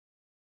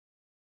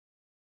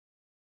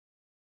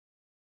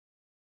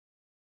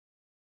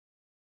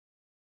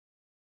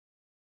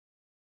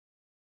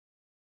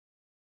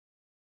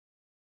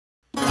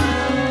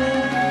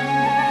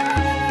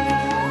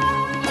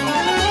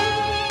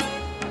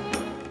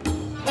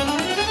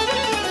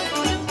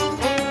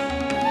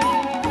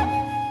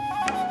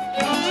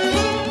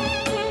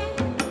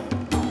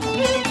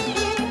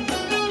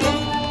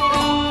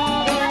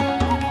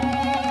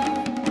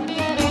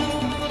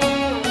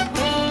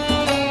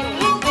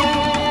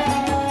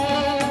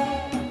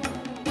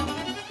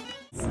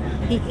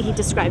he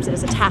describes it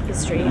as a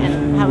tapestry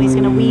and how he's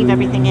going to weave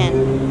everything in.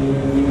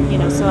 You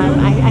know, so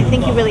I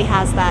think he really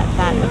has that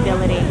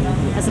ability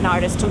as an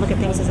artist to look at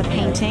things as a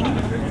painting,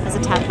 as a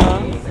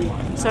tableau,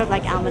 sort of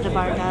like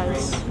Almodovar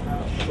does,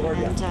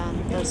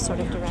 and those sort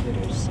of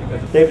directors.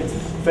 David,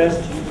 first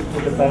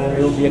with the band,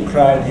 there will be a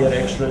crowd here,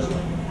 extras,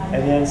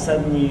 and then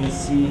suddenly you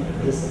see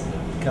this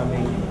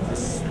coming,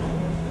 this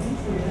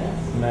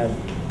mad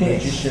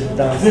magician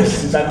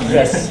dances, that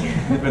dress,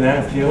 the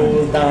banana peel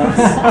will dance.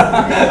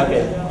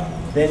 Okay,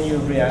 then you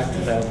react to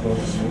that,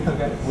 folks.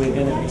 Okay. We're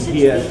going to be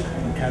here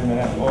on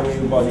camera, all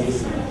your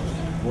bodies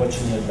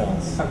watching her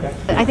dance. Okay.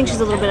 I think she's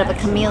a little bit of a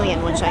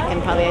chameleon, which I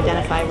can probably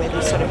identify with.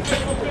 You sort of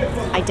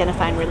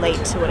identify and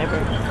relate to whatever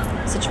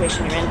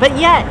situation you're in. But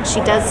yet,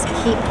 she does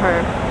keep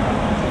her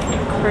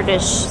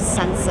Kurdish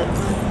sense of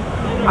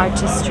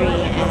artistry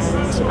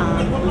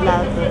and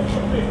love of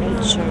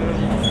nature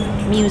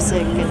and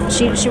music, and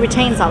she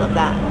retains all of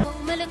that.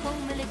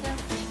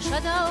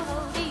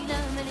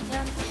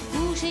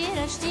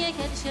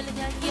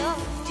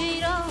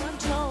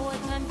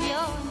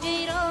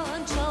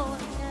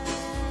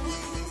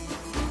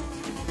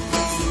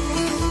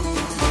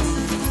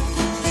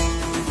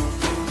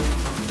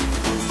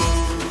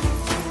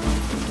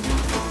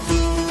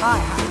 Hi,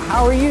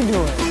 how are you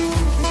doing?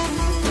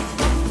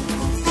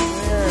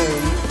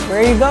 Where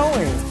are you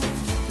going?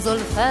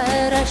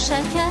 زلفر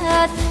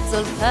شکد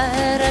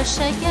زلفر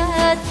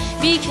شکد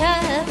بی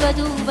کبد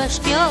و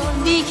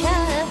بشکیان بی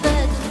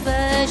کبد و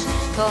بش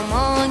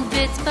تامان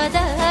بیت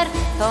بدر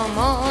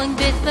تامان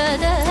بیت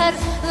بدر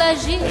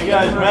لجی. Hey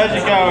guys,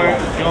 magic hour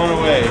is going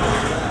away.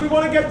 We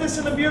want to get this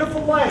in a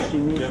beautiful light.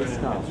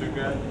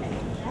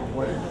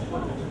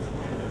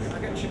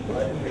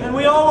 And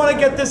we all want to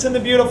get this in the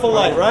beautiful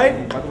light,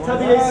 right? Tell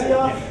the AC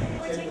off.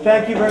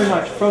 Thank you very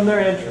much. From their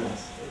entrance.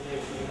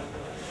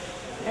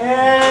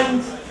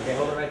 And okay,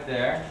 hold it right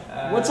there.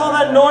 What's all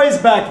that noise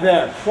back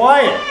there?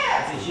 Quiet.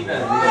 Shiva,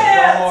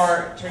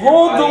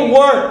 Hold the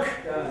work.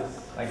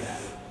 Like that.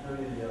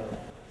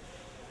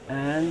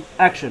 And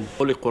action.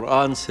 Holy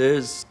Quran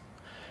says,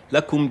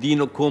 "Lakum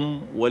dinukum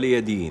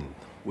waliya din,"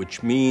 which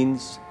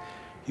means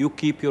you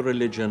keep your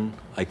religion,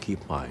 I keep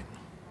mine.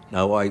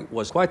 Now, I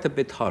was quite a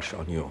bit harsh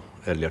on you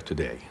earlier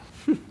today.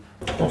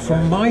 Well,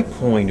 from my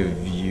point of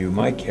view,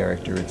 my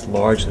character, it's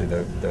largely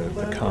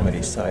the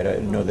comedy side. I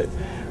know that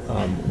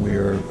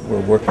we're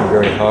working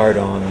very hard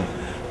on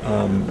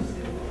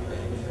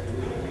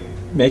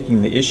making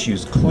the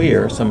issues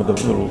clear. Some of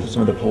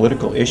the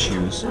political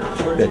issues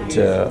that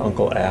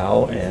Uncle Al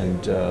and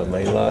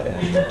Layla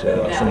and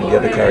some of the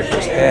other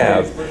characters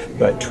have,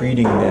 but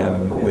treating them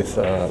with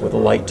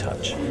a light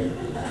touch.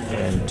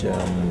 And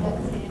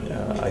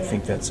I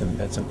think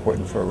that's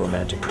important for a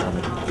romantic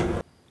comedy.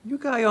 You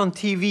guy on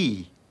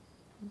TV,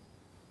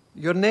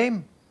 your name?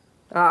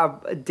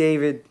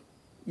 David.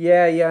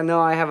 Yeah, no,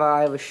 I have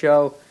a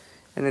show,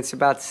 and it's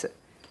about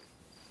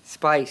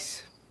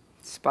spice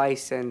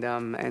and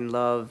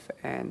love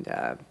and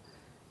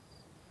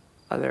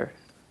other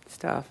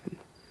stuff. And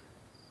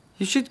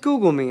you should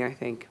Google me, I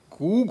think.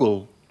 Google?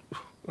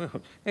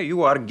 Hey, you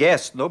are a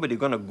guest. Nobody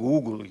gonna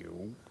Google you.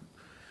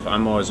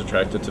 I'm always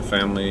attracted to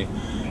family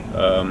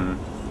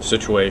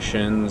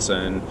situations,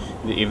 and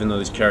even though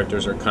these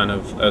characters are kind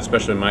of,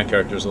 especially my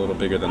character, is a little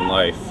bigger than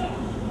life,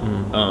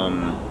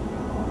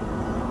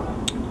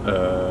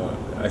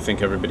 I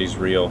think everybody's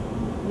real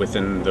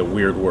within the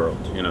weird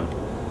world, you know.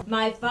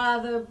 My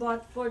father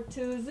bought for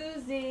two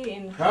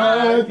Zuzin.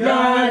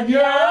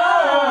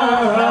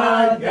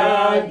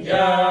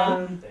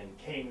 Then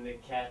came the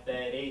cat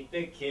that ate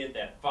the kid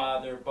that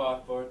father bought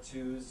for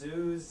two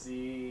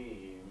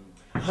Zuzim.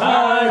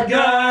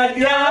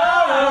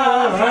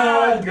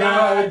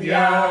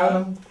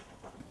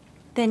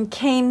 Then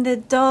came the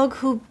dog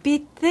who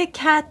bit the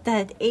cat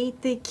that ate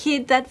the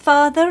kid that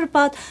father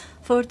bought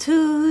for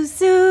two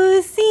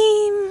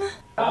Zuzim.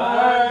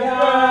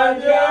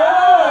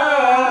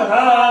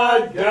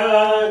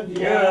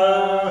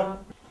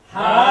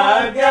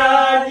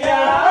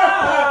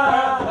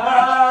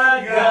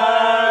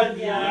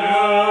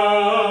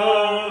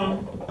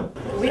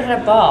 We had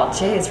a ball.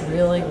 Jay is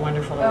really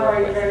wonderful to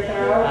work with.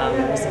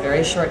 It was a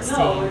very short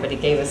scene, but he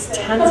gave us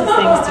tons of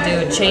things to do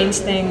and change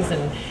things,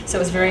 and so it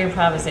was very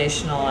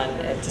improvisational, and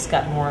it just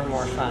got more and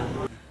more fun.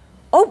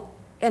 Oh,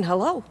 and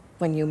hello.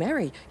 When you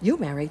marry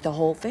the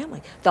whole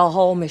family, the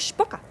whole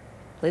mishpucha.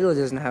 Layla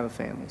doesn't have a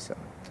family, so.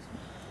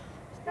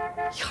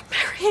 You're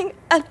marrying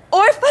an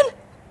orphan?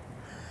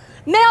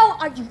 Mel,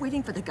 are you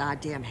waiting for the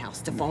goddamn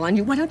house to fall on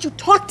you? Why don't you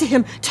talk to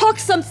him? Talk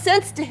some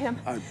sense to him.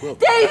 I will.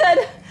 David,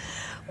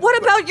 what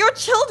about your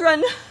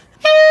children?